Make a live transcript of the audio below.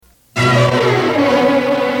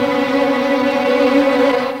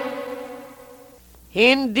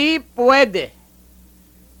Hindi pwede.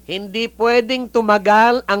 Hindi pwedeng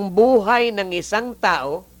tumagal ang buhay ng isang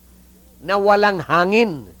tao na walang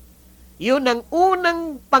hangin. Yun ang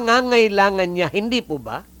unang pangangailangan niya, hindi po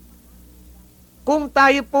ba? Kung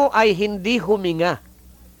tayo po ay hindi huminga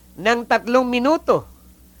ng 3 minuto,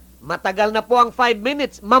 matagal na po ang 5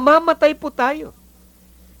 minutes, mamamatay po tayo.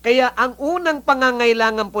 Kaya ang unang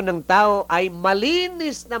pangangailangan po ng tao ay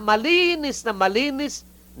malinis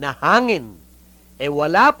na hangin.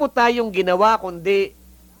 Wala po tayong ginawa kundi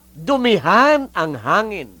dumihan ang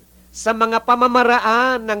hangin sa mga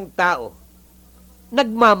pamamaraan ng tao.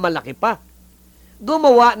 Nagmamalaki pa.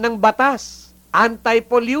 Gumawa ng batas,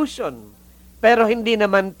 anti-pollution, pero hindi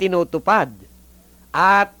naman tinutupad.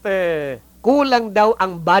 At kulang daw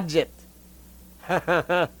ang budget.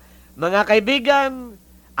 Mga kaibigan,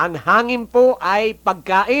 ang hangin po ay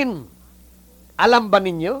pagkain. Alam ba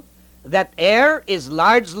ninyo that air is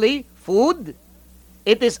largely food?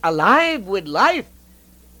 It is alive with life.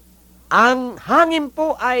 Ang hangin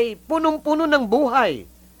po ay punong-puno ng buhay.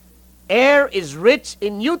 Air is rich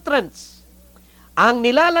in nutrients. Ang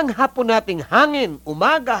nilalanghap po nating hangin,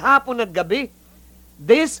 umaga, hapon at gabi,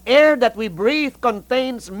 this air that we breathe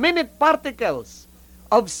contains minute particles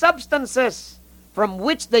of substances from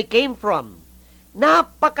which they came from.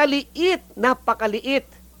 Napakaliit.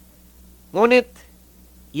 Ngunit,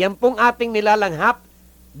 yan pong ating nilalanghap,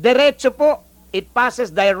 diretso po, it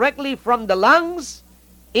passes directly from the lungs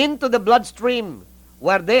into the bloodstream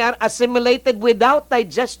where they are assimilated without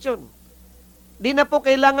digestion. Di na po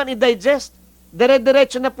kailangan i-digest.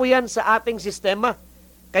 Dire-diretso na po yan sa ating sistema.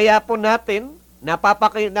 Kaya po natin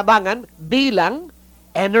napapakinabangan bilang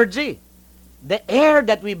energy. The air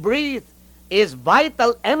that we breathe is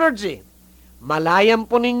vital energy. Malayan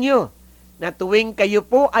po ninyo na tuwing kayo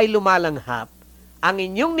po ay lumalanghap, ang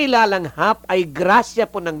inyong nilalanghap ay grasya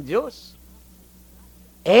po ng Diyos.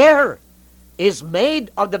 Air is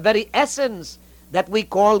made of the very essence that we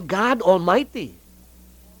call God Almighty.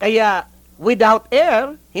 Kaya, without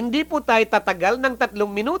air, hindi po tayo tatagal ng 3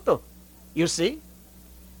 minuto. You see?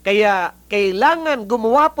 Kaya, kailangan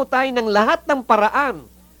gumawa po tayo ng lahat ng paraan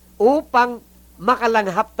upang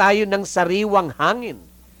makalanghap tayo ng sariwang hangin.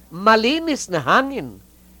 Malinis na hangin.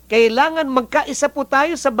 Kailangan magkaisa po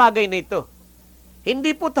tayo sa bagay na ito.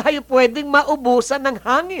 Hindi po tayo pwedeng maubusan ng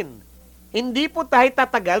hangin. Hindi po tayo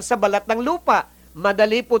tatagal sa balat ng lupa.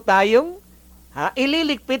 Madali po tayong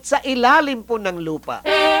ililigpit sa ilalim po ng lupa.